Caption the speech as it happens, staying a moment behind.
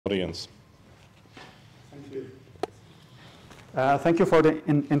audience. Thank you. Thank you for the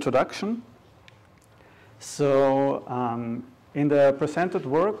introduction. So in the presented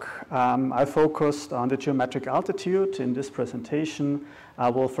work, I focused on the geometric altitude. In this presentation, I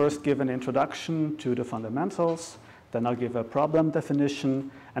will first give an introduction to the fundamentals, then I'll give a problem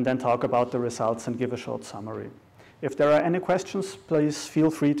definition, and then talk about the results and give a short summary. If there are any questions, please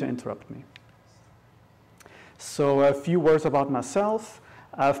feel free to interrupt me. So a few words about myself.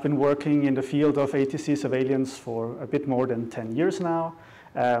 I've been working in the field of ATC surveillance for a bit more than 10 years now,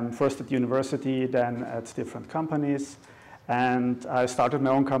 first at university, then at different companies. And I started my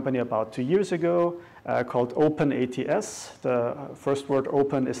own company about 2 years ago called Open ATS. The first word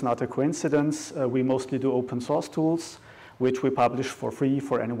open is not a coincidence. We mostly do open source tools, which we publish for free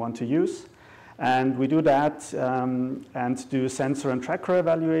for anyone to use. And we do that and do sensor and tracker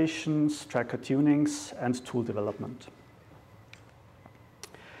evaluations, tracker tunings, and tool development.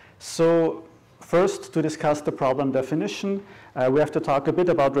 So first, to discuss the problem definition, we have to talk a bit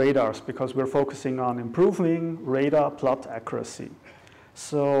about radars because we're focusing on improving radar plot accuracy.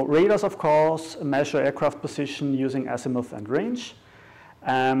 So radars, of course, measure aircraft position using azimuth and range.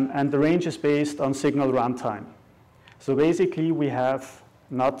 And the range is based on signal runtime. So basically, we have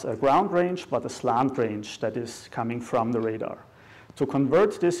not a ground range, but a slant range that is coming from the radar. To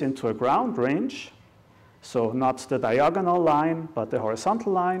convert this into a ground range, so not the diagonal line, but the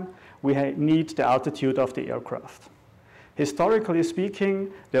horizontal line, we need the altitude of the aircraft. Historically speaking,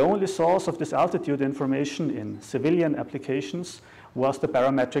 the only source of this altitude information in civilian applications was the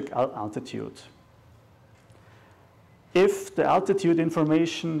barometric altitude. If the altitude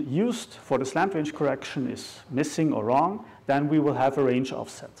information used for the slant range correction is missing or wrong, then we will have a range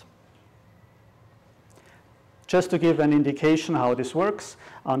offset. Just to give an indication how this works,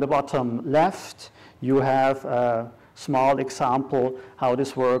 on the bottom left, you have a small example how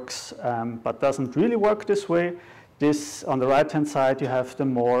this works, but doesn't really work this way. This, on the right-hand side, you have the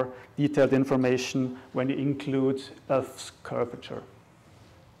more detailed information when you include Earth's curvature.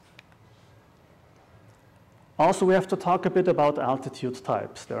 Also, we have to talk a bit about altitude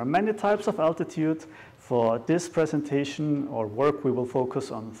types. There are many types of altitude. For this presentation or work, we will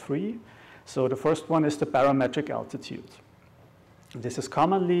focus on 3. So the first one is the barometric altitude. This is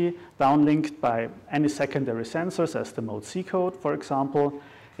commonly downlinked by any secondary sensors as the mode C code, for example.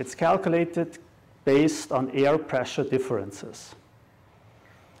 It's calculated based on air pressure differences.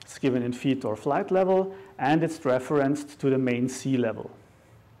 It's given in feet or flight level, and it's referenced to the main sea level.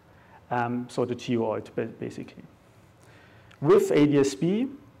 So the geoid, basically. With ADS-B,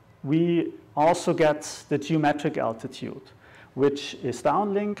 we also get the geometric altitude, which is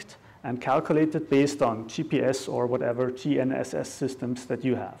downlinked and calculated based on GPS or whatever GNSS systems that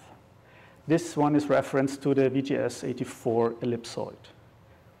you have. This one is referenced to the VGS-84 ellipsoid.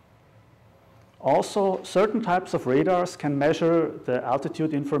 Also, certain types of radars can measure the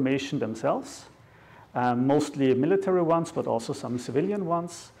altitude information themselves, mostly military ones, but also some civilian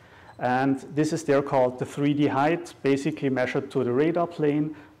ones. And this is there called the 3D height, basically measured to the radar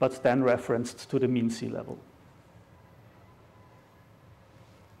plane, but then referenced to the mean sea level.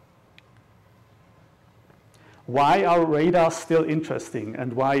 Why are radars still interesting,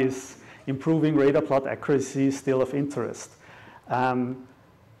 and why is improving radar plot accuracy still of interest?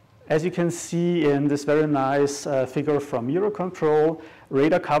 As you can see in this very nice figure from Eurocontrol,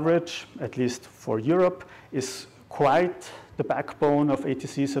 radar coverage, at least for Europe, is quite the backbone of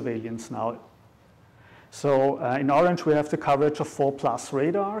ATC surveillance now. So in orange, we have the coverage of 4+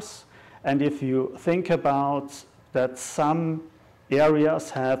 radars. And if you think about that some areas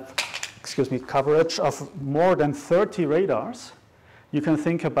have coverage of more than 30 radars, you can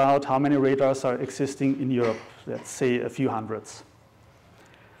think about how many radars are existing in Europe, let's say a few hundreds.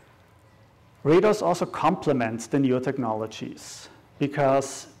 Radars also complement the newer technologies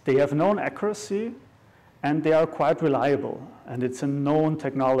because they have known accuracy and they are quite reliable. And it's a known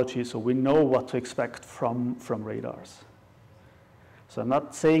technology, so we know what to expect from radars. So I'm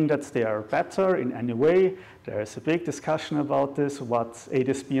not saying that they are better in any way. There is a big discussion about this, what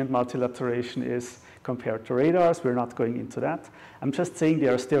ADS-B and multilateration is compared to radars. We're not going into that. I'm just saying they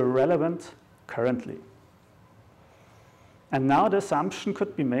are still relevant currently. And now the assumption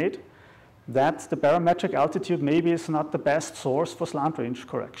could be made that the barometric altitude maybe is not the best source for slant range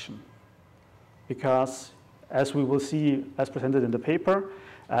correction. Because, as we will see, as presented in the paper,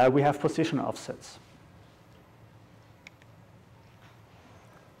 we have position offsets.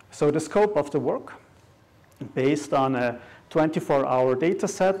 So the scope of the work, based on a 24-hour data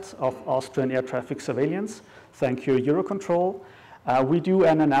set of Austrian air traffic surveillance, thank you, Eurocontrol, we do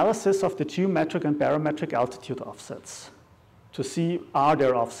an analysis of the geometric and barometric altitude offsets. to see, are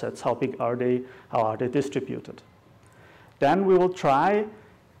there offsets, how big are they, how are they distributed. Then we will try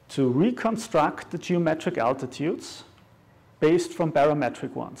to reconstruct the geometric altitudes based from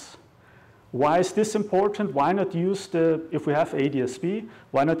barometric ones. Why is this important? Why not use the, if we have ADS-B,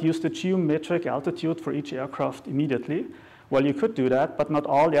 why not use the geometric altitude for each aircraft immediately? Well, you could do that, but not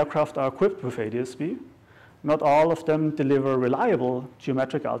all aircraft are equipped with ADS-B. Not all of them deliver reliable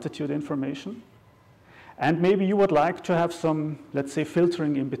geometric altitude information. And maybe you would like to have some, let's say,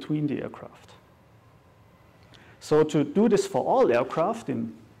 filtering in between the aircraft. So to do this for all aircraft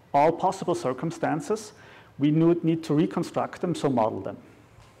in all possible circumstances, we need to reconstruct them, so model them.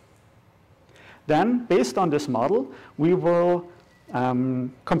 Then, based on this model, we will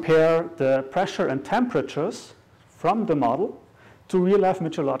compare the pressure and temperatures from the model to real-life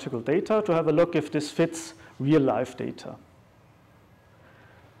meteorological data to have a look if this fits real-life data.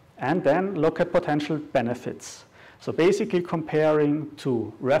 And then look at potential benefits. So basically comparing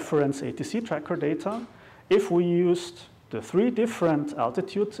to reference ATC tracker data, if we used the 3 different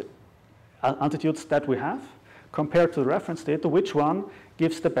altitudes that we have, compared to the reference data, which one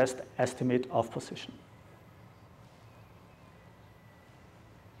gives the best estimate of position.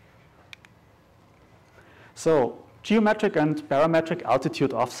 So geometric and barometric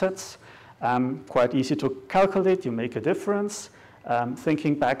altitude offsets, quite easy to calculate. You make a difference.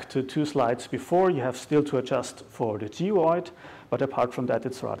 Thinking back to 2 slides before, you have still to adjust for the geoid, but apart from that,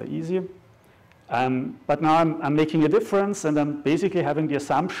 it's rather easy. But now I'm making a difference, and I'm basically having the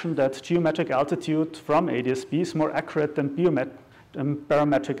assumption that geometric altitude from ADS-B is more accurate than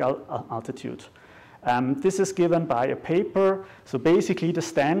barometric altitude. This is given by a paper. So basically, the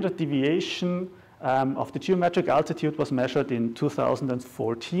standard deviation of the geometric altitude was measured in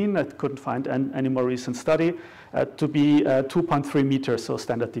 2014. I couldn't find any more recent study to be 2.3 meters, so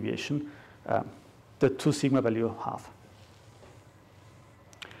standard deviation, the 2 sigma value half.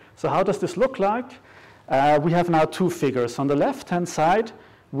 So how does this look like? We have now 2 figures. On the left-hand side,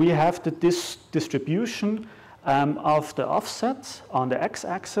 we have the distribution of the offset on the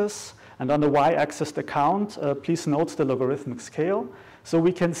x-axis, and on the y-axis the count. Please note the logarithmic scale. So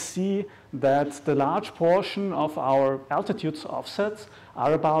we can see that the large portion of our altitudes offsets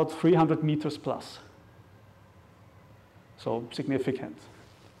are about 300 meters plus. So significant.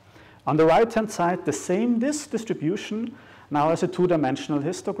 On the right-hand side, this distribution now as a 2-dimensional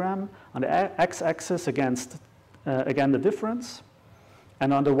histogram. On the x-axis again the difference,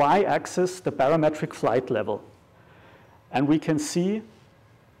 and on the y-axis the barometric flight level. And we can see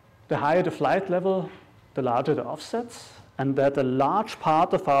the higher the flight level, the larger the offsets, and that a large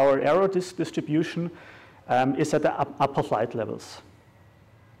part of our error distribution is at the upper flight levels.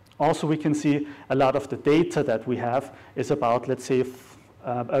 Also, we can see a lot of the data that we have is about, let's say,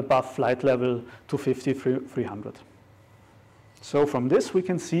 above flight level 250, 300. So from this, we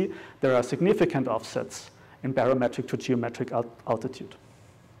can see there are significant offsets in barometric to geometric altitude.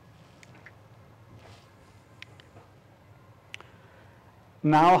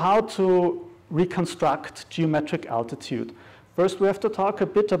 Now, how to reconstruct geometric altitude. First, we have to talk a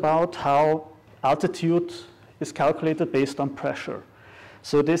bit about how altitude is calculated based on pressure.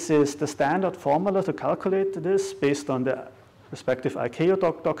 So this is the standard formula to calculate this based on the respective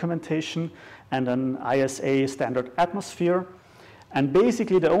ICAO documentation and an ISA standard atmosphere. And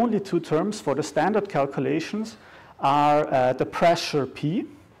basically, the only 2 terms for the standard calculations are the pressure P,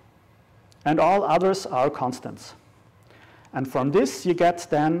 and all others are constants. And from this, you get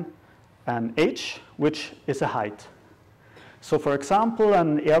then an H, which is a height. So for example,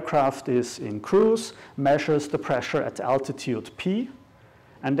 an aircraft is in cruise, measures the pressure at altitude P,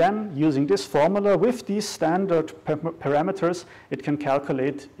 and then using this formula with these standard parameters, it can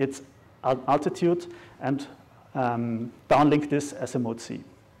calculate its altitude and downlink this as a mode C.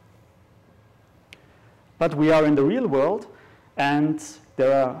 But we are in the real world, and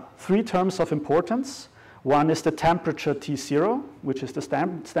there are 3 terms of importance. One is the temperature T0, which is the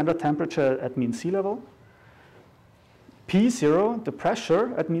standard temperature at mean sea level. P0, the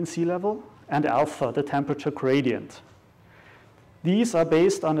pressure at mean sea level, and alpha, the temperature gradient. These are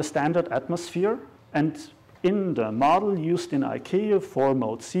based on a standard atmosphere, and in the model used in ICAO for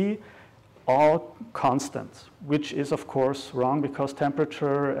mode C, all constant, which is of course wrong because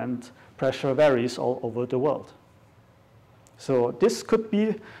temperature and pressure varies all over the world. So this could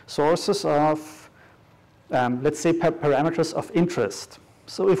be sources of, let's say, parameters of interest.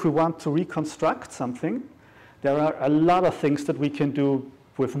 So if we want to reconstruct something, there are a lot of things that we can do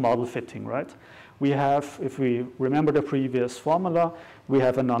with model fitting, right? We have, if we remember the previous formula, we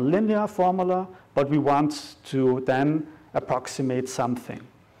have a nonlinear formula, but we want to then approximate something.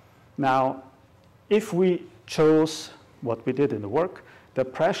 Now, if we chose what we did in the work, the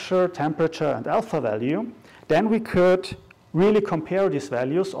pressure, temperature, and alpha value, then we could really compare these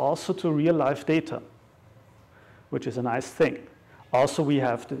values also to real-life data, which is a nice thing. Also, we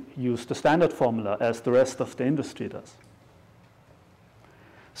have to use the standard formula as the rest of the industry does.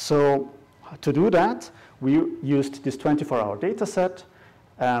 So to do that, we used this 24-hour data set,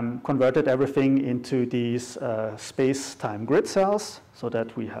 converted everything into these space-time grid cells so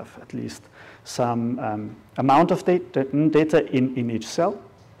that we have at least some amount of data in each cell.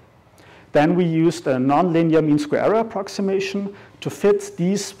 Then we used a nonlinear mean square error approximation to fit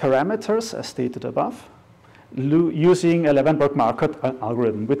these parameters as stated above using a Levenberg-Markov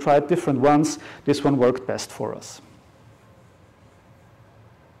algorithm. We tried different ones. This one worked best for us.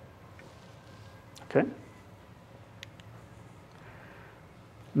 Okay.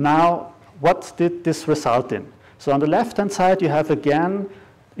 Now, what did this result in? So on the left-hand side, you have again,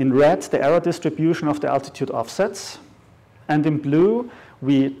 in red, the error distribution of the altitude offsets. And in blue,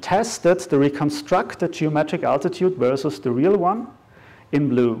 we tested the reconstructed geometric altitude versus the real one in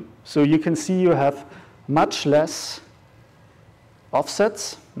blue. So you can see you have much less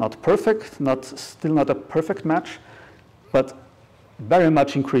offsets, not perfect, still not a perfect match, but very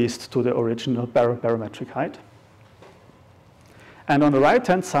much increased to the original barometric height. And on the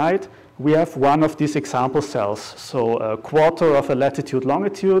right-hand side, we have one of these example cells, so a quarter of a latitude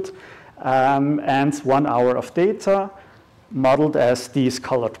longitude and 1 hour of data modeled as these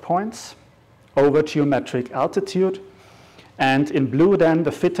colored points over geometric altitude. And in blue, then,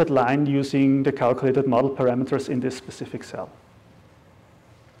 the fitted line using the calculated model parameters in this specific cell.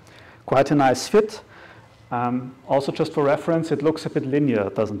 Quite a nice fit. Also, just for reference, it looks a bit linear,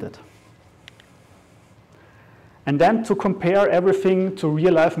 doesn't it? And then to compare everything to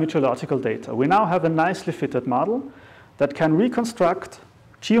real-life meteorological data, we now have a nicely fitted model that can reconstruct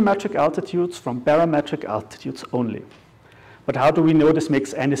geometric altitudes from barometric altitudes only. But how do we know this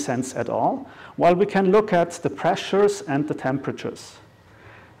makes any sense at all? Well, we can look at the pressures and the temperatures.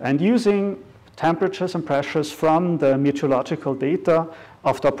 And using temperatures and pressures from the meteorological data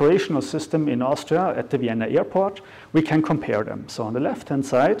of the operational system in Austria at the Vienna airport, we can compare them. So on the left-hand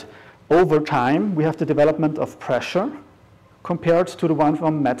side, over time, we have the development of pressure compared to the one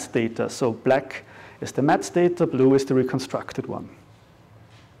from METS data. So black is the METS data, blue is the reconstructed one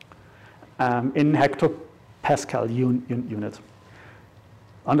in hectopascal unit.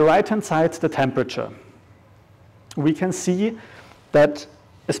 On the right-hand side, the temperature. We can see that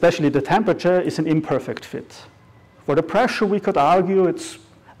especially the temperature is an imperfect fit. For the pressure, we could argue it's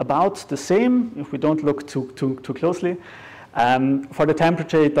about the same if we don't look too closely. For the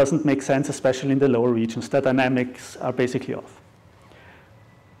temperature, it doesn't make sense, especially in the lower regions. The dynamics are basically off.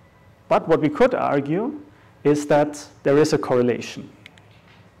 But what we could argue is that there is a correlation.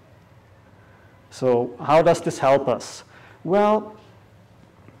 So how does this help us? Well,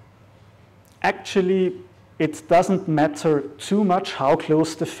 actually, it doesn't matter too much how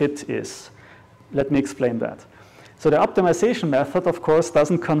close the fit is. Let me explain that. So the optimization method, of course,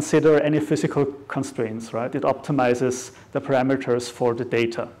 doesn't consider any physical constraints, right? It optimizes the parameters for the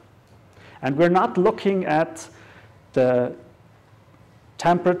data. And we're not looking at the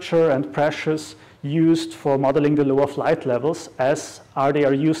temperature and pressures used for modeling the lower flight levels as they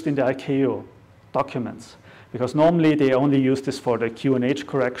are used in the ICAO documents, because normally they only use this for the QNH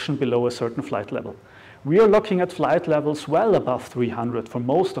correction below a certain flight level. We are looking at flight levels well above 300 for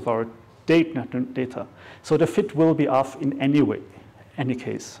most of our data. So the fit will be off in any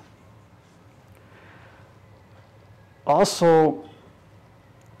case. Also,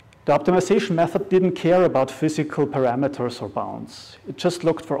 the optimization method didn't care about physical parameters or bounds. It just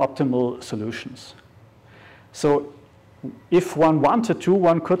looked for optimal solutions. So if one wanted to,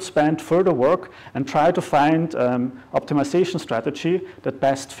 one could spend further work and try to find optimization strategy that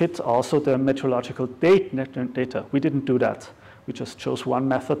best fits also the meteorological data. We didn't do that. We just chose one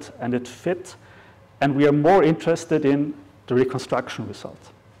method and it fit. And we are more interested in the reconstruction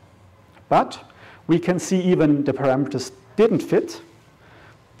result. But we can see even the parameters didn't fit.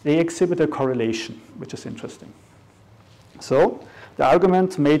 They exhibit a correlation, which is interesting. So the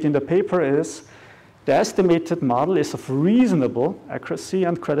argument made in the paper is the estimated model is of reasonable accuracy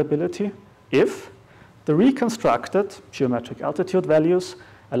and credibility if the reconstructed geometric altitude values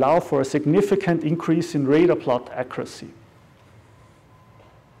allow for a significant increase in radar plot accuracy.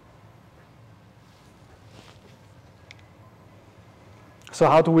 So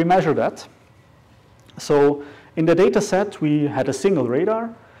how do we measure that? So in the data set, we had a single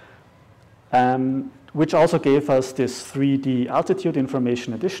radar, which also gave us this 3D altitude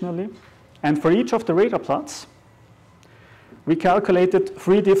information additionally. And for each of the radar plots, we calculated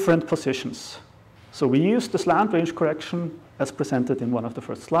 3 different positions. So we use the slant range correction as presented in one of the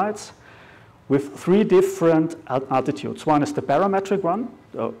first slides with 3 different altitudes. One is the barometric one,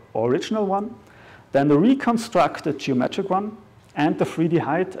 the original one, then the reconstructed geometric one, and the 3D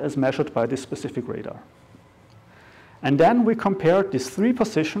height as measured by this specific radar. And then we compared these 3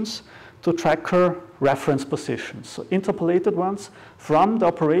 positions to tracker reference positions, so interpolated ones from the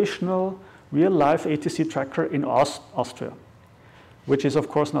operational real-life ATC tracker in Austria, which is of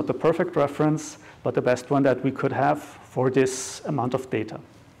course not the perfect reference, but the best one that we could have for this amount of data.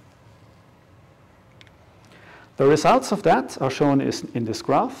 The results of that are shown in this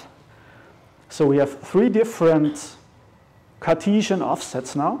graph. So we have 3 different Cartesian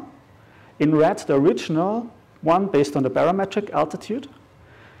offsets now. In red, the original one based on the barometric altitude.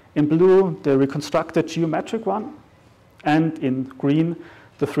 In blue, the reconstructed geometric one. And in green,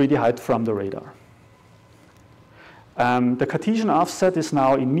 the 3D height from the radar. The Cartesian offset is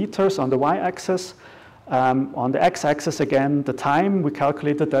now in meters on the y-axis. On the x-axis, again, the time, we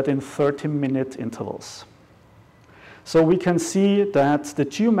calculated that in 30-minute intervals. So we can see that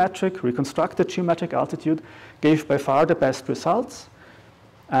the reconstructed geometric altitude gave by far the best results,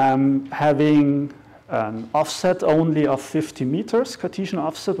 having an offset only of 50 meters, Cartesian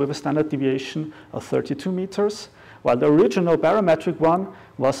offset with a standard deviation of 32 meters, while the original barometric one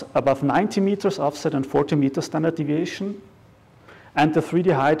was above 90 meters offset and 40 meters standard deviation. And the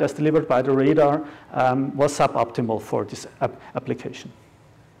 3D height as delivered by the radar was suboptimal for this application.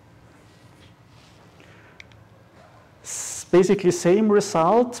 Basically same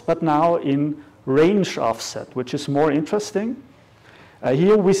result, but now in range offset, which is more interesting.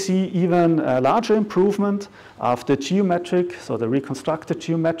 Here we see even a larger improvement of the geometric, so the reconstructed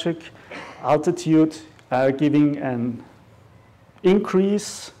geometric altitude, giving an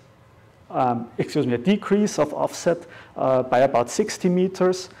decrease of offset by about 60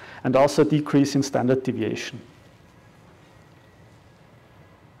 meters, and also a decrease in standard deviation.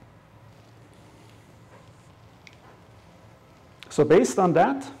 So based on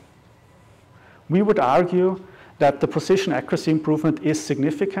that, we would argue that the position accuracy improvement is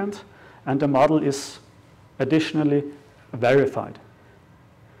significant and the model is additionally verified.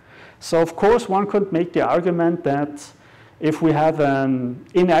 So of course, one could make the argument that if we have an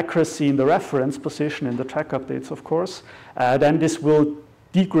inaccuracy in the reference position in the track updates, of course, then this will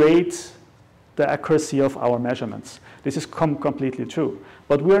degrade the accuracy of our measurements. This is completely true.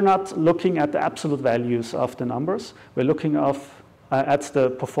 But we're not looking at the absolute values of the numbers. We're looking at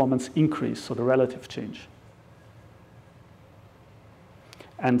the performance increase, so the relative change.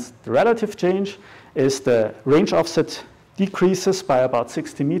 And the relative change is the range offset decreases by about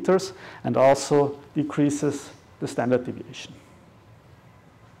 60 meters and also decreases the standard deviation.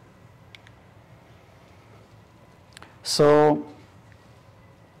 So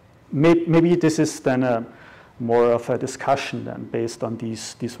maybe this is then more of a discussion then based on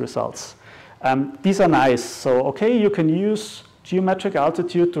these results. These are nice. So okay, you can use geometric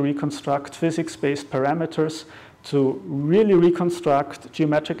altitude to reconstruct physics-based parameters to really reconstruct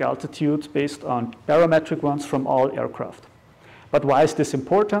geometric altitude based on barometric ones from all aircraft. But why is this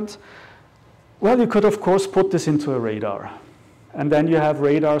important? Well, you could, of course, put this into a radar. And then you have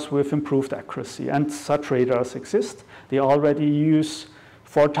radars with improved accuracy. And such radars exist. They already use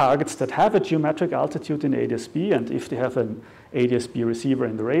for targets that have a geometric altitude in ADS-B. And if they have an ADS-B receiver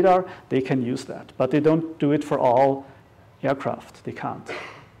in the radar, they can use that. But they don't do it for all aircraft. They can't.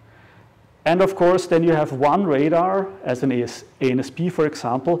 And of course, then you have one radar, as an ANSP, for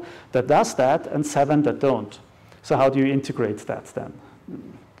example, that does that, and 7 that don't. So how do you integrate that then?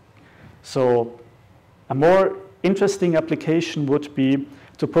 So a more interesting application would be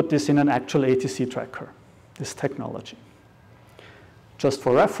to put this in an actual ATC tracker, this technology. Just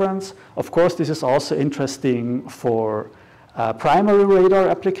for reference, of course, this is also interesting for primary radar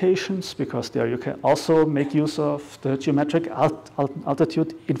applications, because there you can also make use of the geometric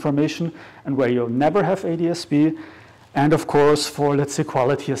altitude information, and where you never have ADS-B. And of course, for, let's say,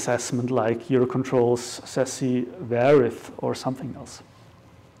 quality assessment like Eurocontrol's SESI VERIF or something else.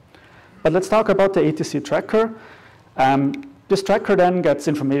 But let's talk about the ATC tracker. This tracker then gets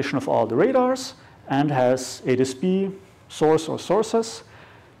information of all the radars and has ADS-B source or sources.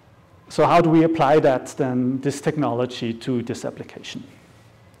 So how do we apply that then, this technology, to this application?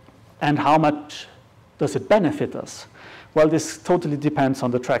 And how much does it benefit us? Well, this totally depends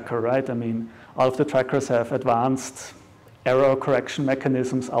on the tracker, right? I mean, all of the trackers have advanced error correction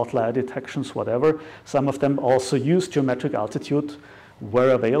mechanisms, outlier detections, whatever. Some of them also use geometric altitude where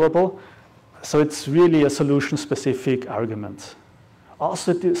available. So it's really a solution-specific argument.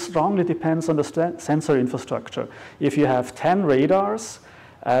 Also, it strongly depends on the sensor infrastructure. If you have 10 radars,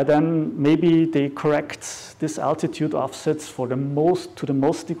 then maybe they correct this altitude offsets to the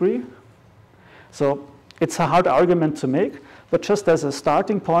most degree. So it's a hard argument to make, but just as a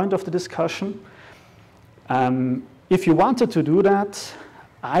starting point of the discussion, if you wanted to do that,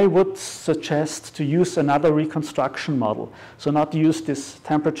 I would suggest to use another reconstruction model. So not use this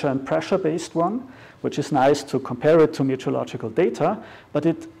temperature and pressure-based one, which is nice to compare it to meteorological data, but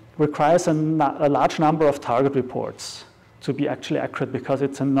it requires a large number of target reports to be actually accurate because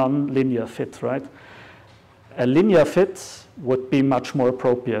it's a non-linear fit, right? A linear fit would be much more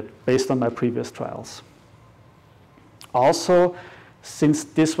appropriate based on my previous trials. Also, since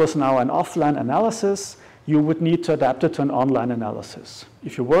this was now an offline analysis, you would need to adapt it to an online analysis.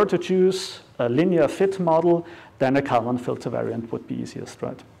 If you were to choose a linear fit model, then a Kalman filter variant would be easiest,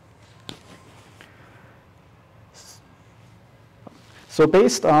 right? So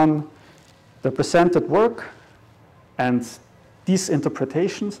based on the presented work and these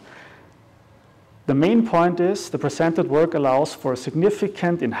interpretations, the main point is the presented work allows for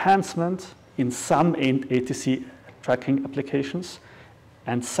significant enhancement in some ATC tracking applications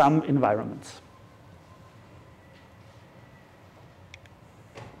and some environments.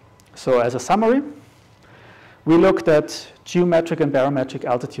 So as a summary, we looked at geometric and barometric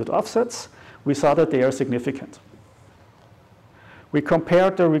altitude offsets. We saw that they are significant. We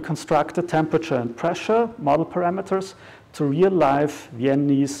compared the reconstructed temperature and pressure model parameters to real-life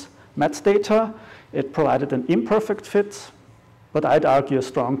Viennese MET data. It provided an imperfect fit, but I'd argue a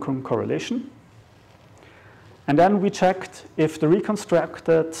strong correlation. And then we checked if the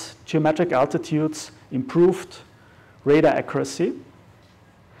reconstructed geometric altitudes improved radar accuracy.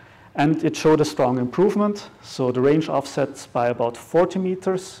 And it showed a strong improvement. So the range offsets by about 40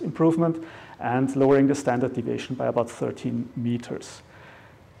 meters improvement and lowering the standard deviation by about 13 meters.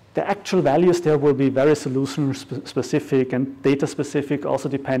 The actual values there will be very solution specific and data specific, also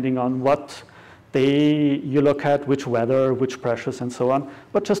depending on what day you look at, which weather, which pressures, and so on.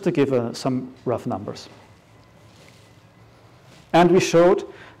 But just to give some rough numbers. And we showed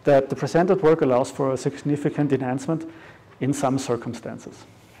that the presented work allows for a significant enhancement in some circumstances.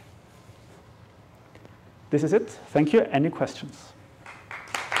 This is it. Thank you. Any questions?